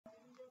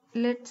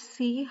let's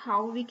see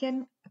how we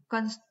can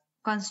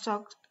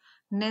construct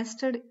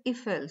nested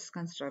if else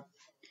construct.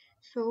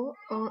 So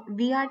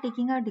we are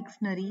taking a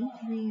dictionary.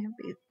 We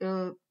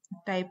have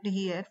typed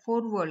here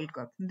for World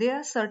Cup. There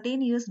are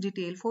certain years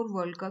detail for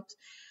World Cups.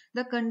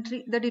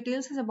 The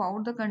details is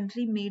about the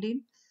country made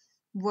in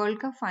World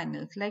Cup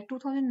finals. Like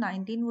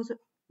 2019 was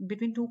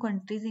between two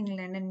countries,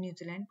 England and New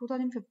Zealand.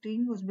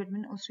 2015 was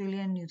between Australia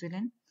and New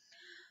Zealand.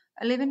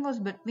 11 was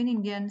between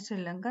India and Sri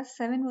Lanka.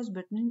 7 was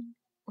between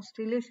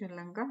Australia and Sri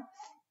Lanka.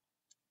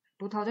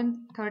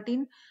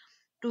 2013,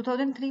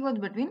 2003 was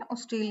between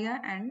Australia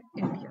and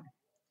India.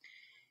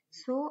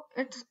 So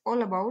it's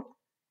all about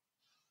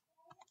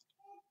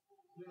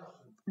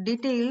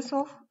details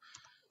of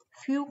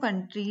few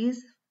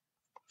countries,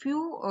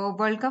 few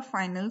World Cup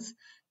finals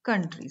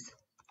countries.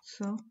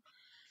 So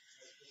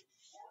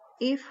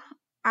if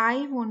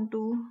I want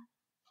to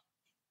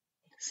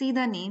see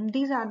the name,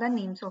 these are the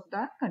names of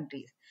the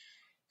countries.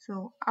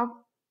 So up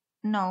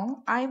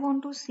now I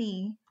want to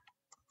see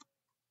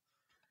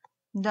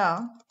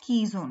the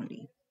keys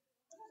only.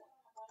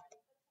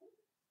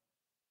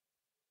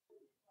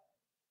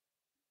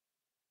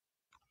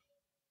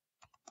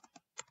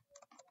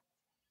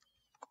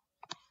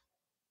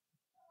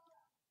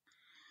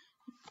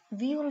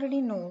 We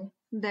already know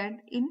that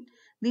in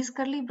these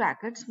curly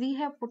brackets we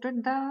have put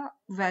the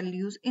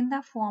values in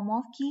the form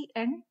of key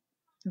and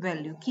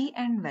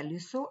value.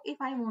 So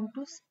if I want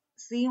to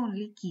see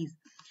only keys,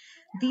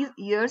 these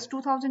years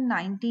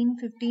 2019,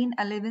 15,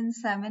 11,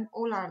 7,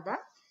 all are the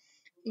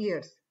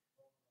years,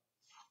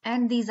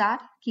 and these are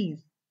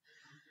keys.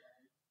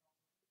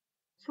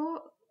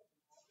 So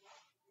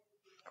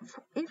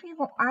if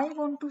I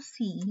want to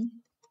see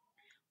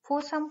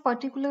for some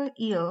particular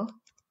year,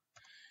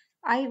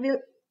 I will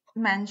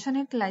mention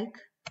it like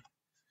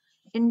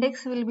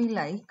index will be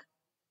like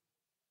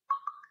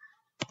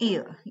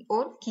year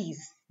or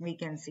keys. We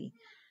can say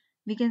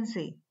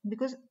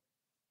because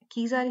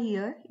keys are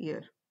here.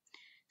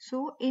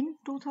 So in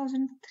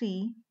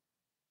 2003,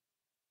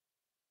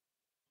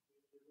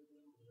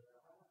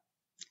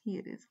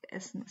 here is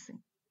S missing.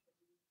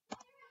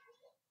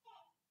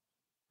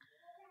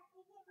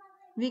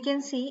 We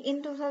can see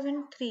in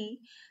 2003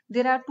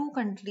 there are two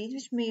countries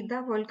which made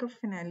the World Cup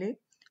finale,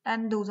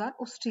 and those are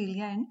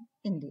Australia and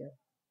India.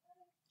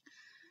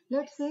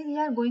 Let's say we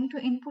are going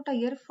to input a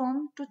year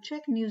from to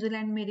check New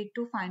Zealand made it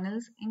to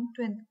finals in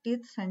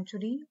 20th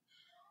century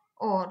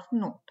or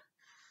not.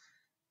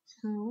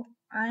 So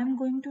I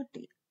want to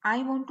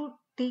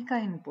take a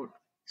input.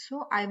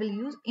 So I will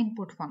use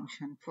input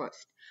function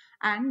first,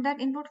 and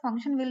that input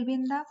function will be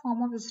in the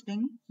form of a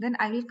string. Then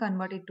I will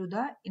convert it to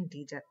the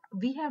integer.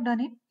 We have done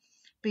it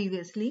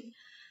previously,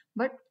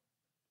 but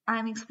I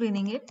am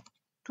explaining it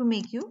to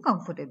make you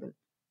comfortable.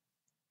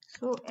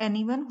 So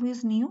anyone who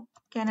is new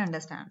can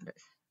understand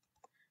this.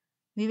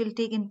 We will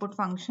take input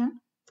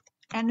function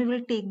and we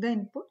will take the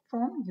input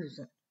from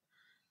user,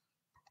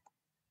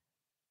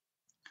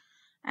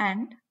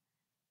 and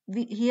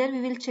here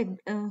we will check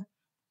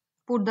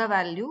put the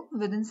value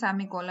within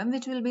semicolon,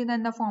 which will be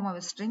then the form of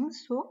a string.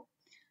 So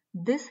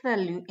this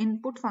value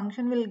input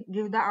function will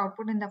give the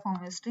output in the form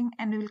of a string,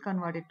 and we will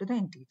convert it to the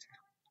integer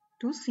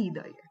to see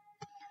the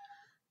year.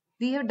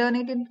 We have done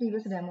it in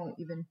previous demo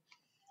even.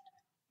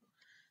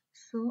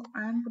 So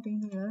I am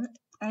putting here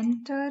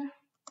enter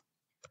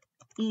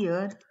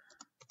year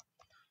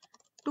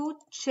to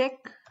check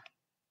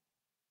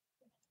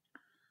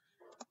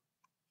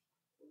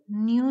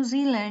New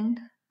Zealand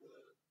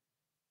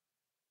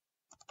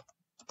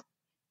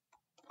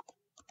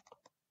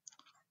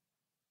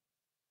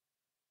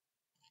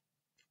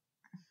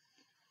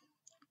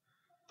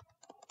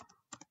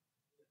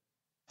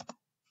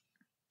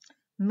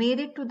made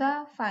it to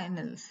the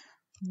finals.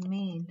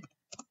 Made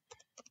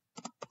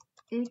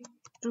it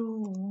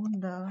to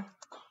the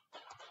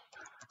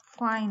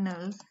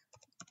finals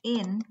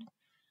in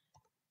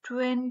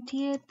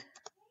 20th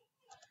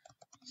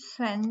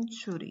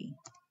century.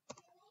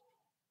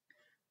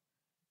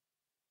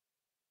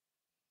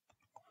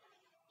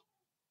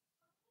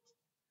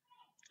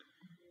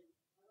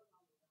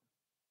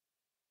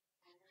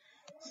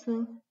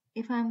 So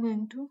if I'm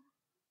going to,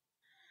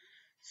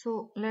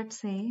 so let's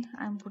say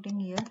I'm putting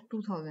here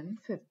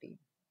 2015.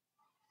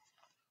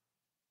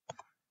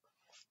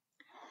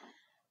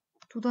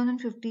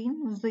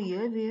 2015 was the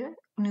year where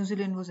New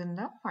Zealand was in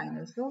the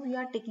final. So we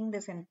are taking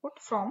this input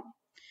from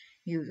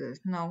users.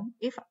 Now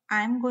if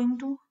I'm going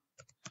to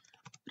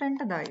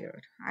print the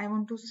year, I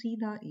want to see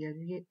the year,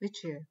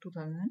 which year?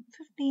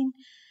 2015.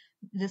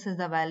 This is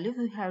the value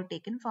we have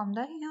taken from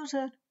the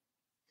user.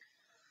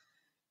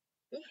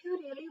 If you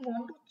really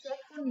want to check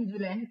for New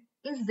Zealand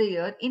is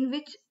there in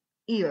which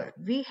year,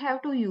 we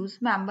have to use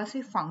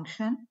membership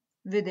function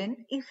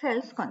within if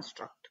else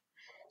construct.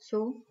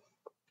 So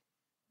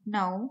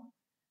now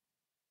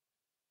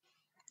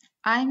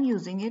I'm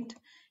using it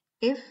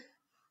if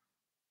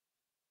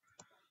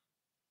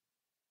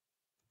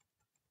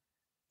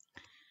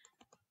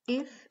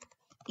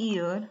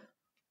year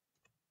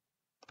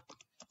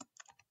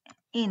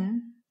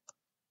in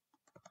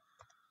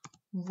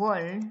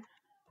World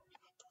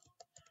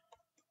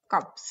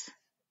Cups.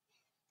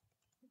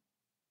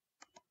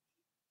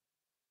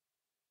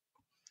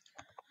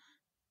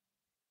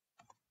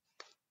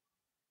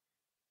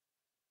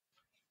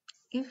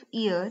 If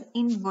year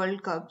in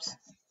World Cups,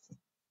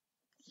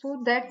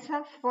 so that's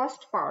our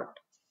first part.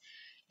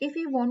 If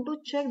we want to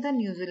check the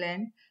New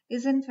Zealand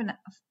is in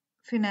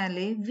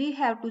finale, we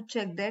have to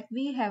check that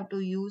we have to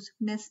use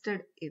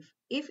nested if.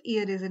 If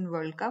year is in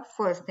World Cup,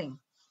 first thing.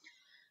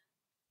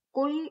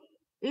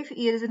 If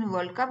year is in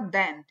World Cup,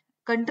 then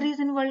countries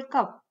in World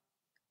Cup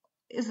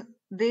is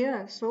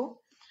there. So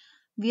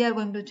we are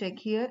going to check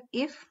here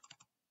if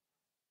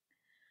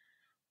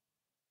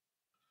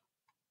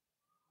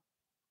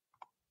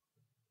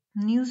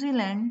New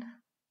Zealand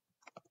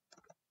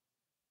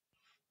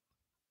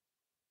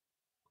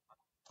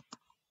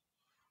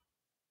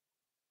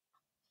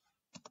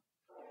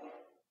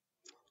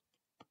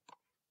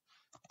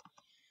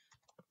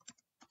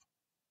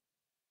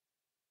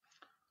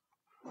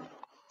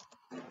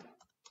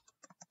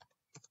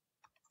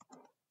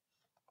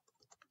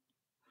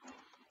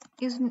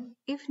is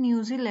if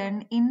New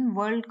Zealand in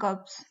World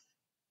Cups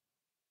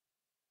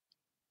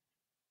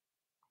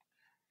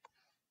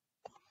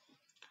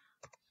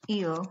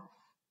year,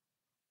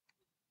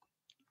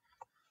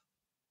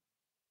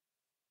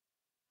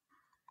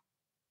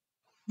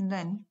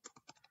 then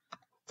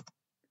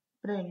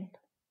print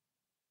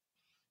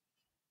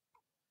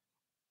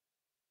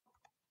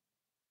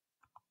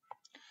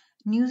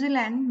New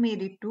Zealand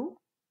made it to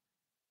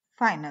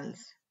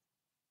finals.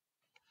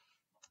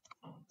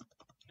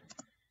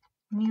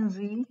 New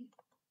Zealand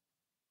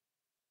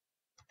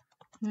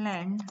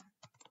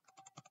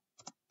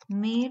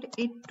made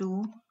it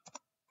to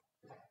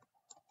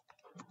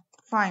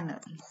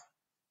finals.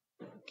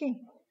 Okay,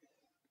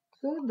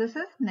 so this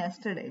is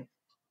nested if.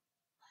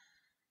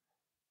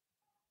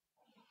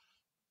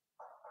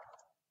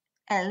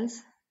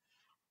 Else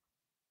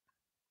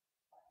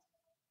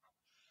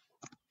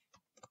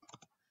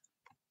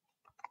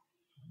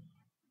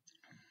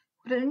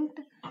print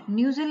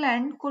New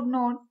Zealand could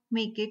not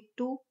make it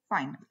to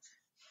finals.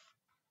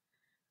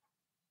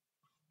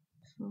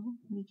 So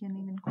we can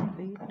even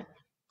copy it.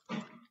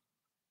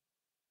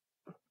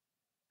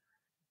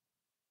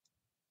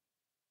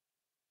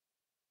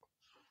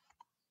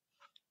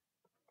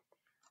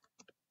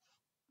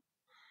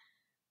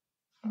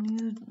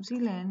 New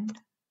Zealand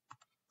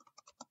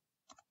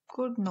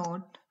could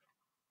not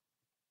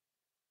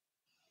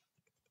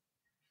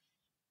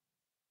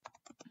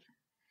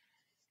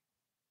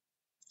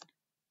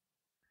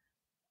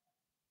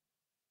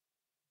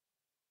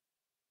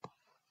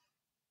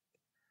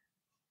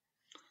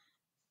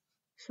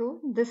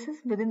so this is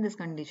within this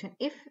condition.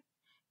 If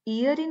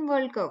year in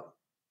World Cup,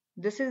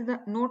 this is the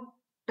not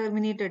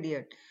terminated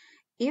yet.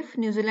 If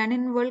New Zealand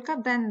in World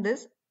Cup, then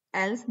this,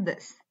 else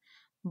this.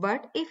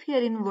 But if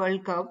here in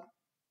World Cup,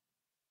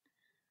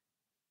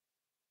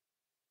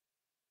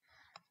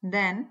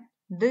 then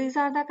these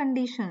are the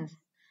conditions.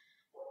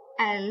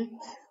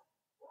 Else,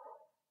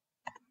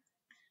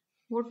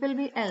 what will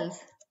be else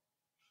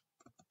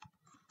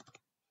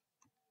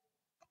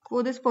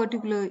for this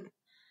particular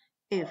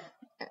if?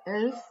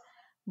 Else,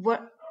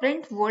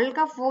 print World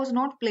Cup was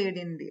not played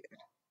in there.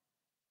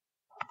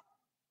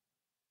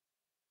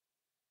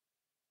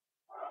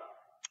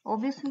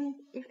 Obviously,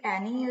 if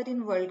any year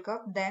in World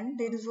Cup, then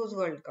there is was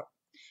World Cup.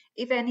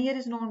 If any year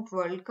is not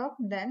World Cup,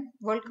 then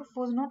World Cup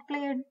was not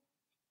played.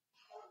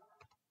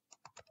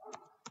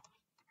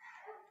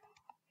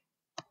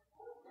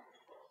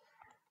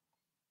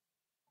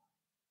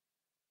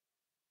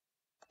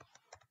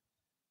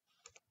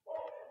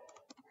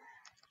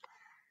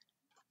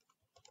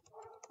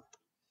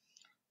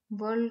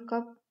 World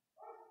Cup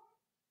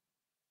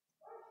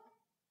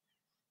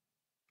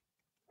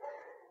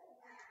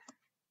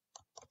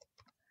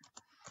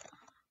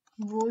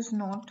was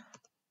not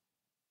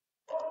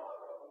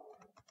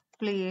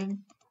played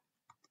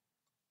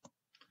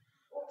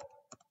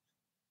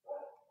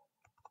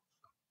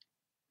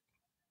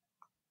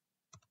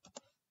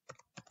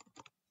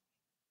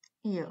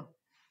year.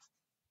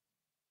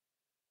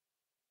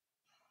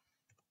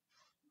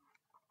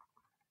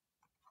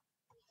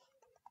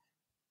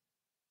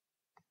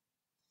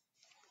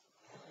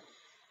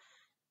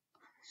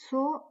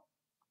 So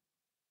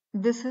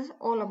this is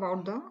all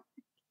about the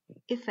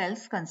if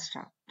else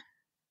construct.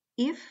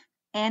 If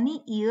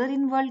any year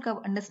in World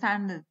Cup,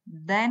 understand this,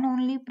 then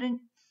only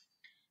print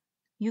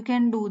you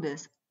can do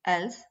this.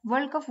 Else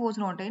World Cup was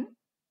not in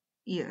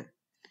year,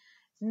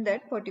 in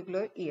that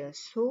particular year.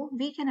 So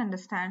we can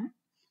understand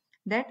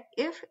that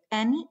if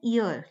any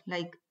year,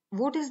 like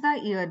what is the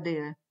year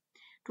there?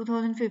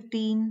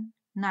 2015,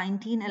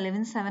 19,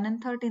 11, 7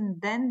 and 13,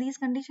 then these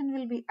conditions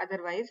will be,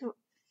 otherwise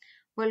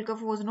World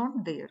Cup was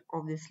not there,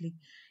 obviously.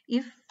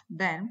 If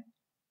then,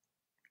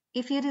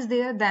 if here is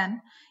there,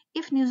 then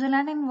if New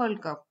Zealand in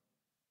World Cup,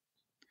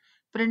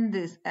 print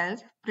this,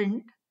 else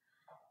print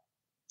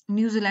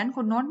New Zealand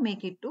could not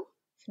make it to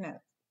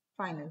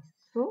finals.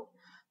 So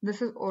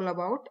this is all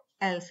about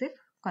else if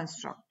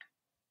construct.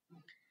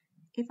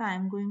 If I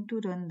am going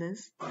to run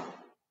this,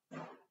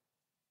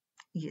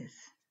 yes.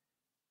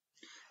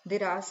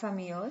 there are some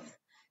years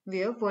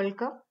where World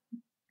Cup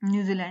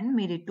New Zealand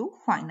made it to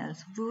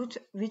finals.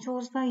 Which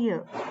was the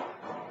year?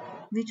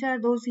 Which are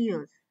those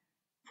years?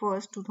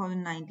 First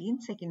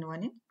 2019, second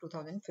one in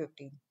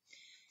 2015.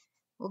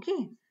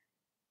 Okay.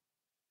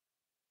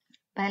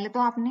 पहले तो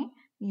आपने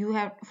you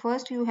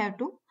have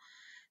to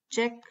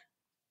check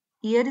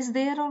year is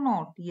there or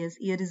not. Yes,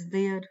 year is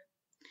there.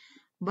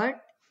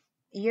 But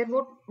year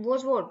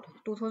what?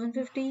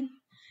 2015.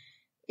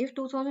 If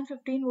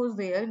 2015 was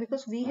there,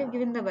 because we have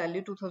given the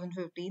value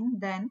 2015,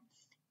 then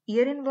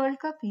year in World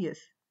Cup, yes,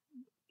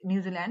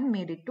 New Zealand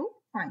made it to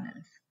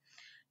finals.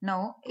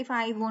 Now, if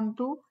I want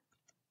to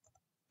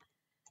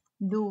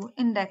do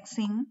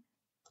indexing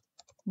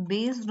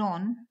based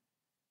on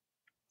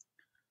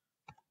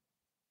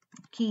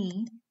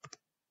key,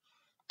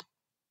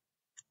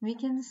 we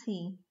can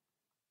see,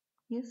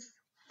 yes,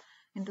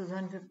 in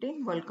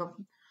 2015 World Cup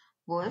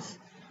was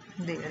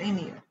there in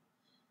year.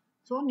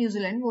 So New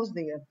Zealand was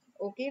there.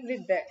 Okay,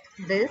 with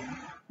this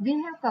we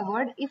have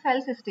covered if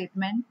else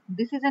statement,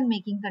 decision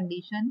making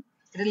condition,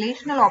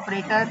 relational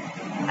operator,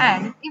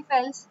 and if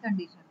else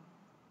condition.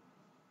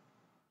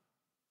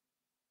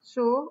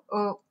 So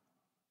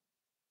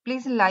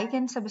please like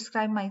and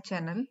subscribe my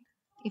channel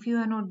if you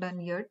have not done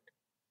yet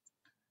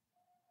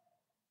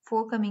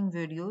for coming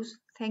videos.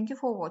 Thank you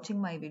for watching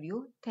my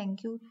video.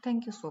 Thank you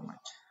so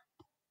much.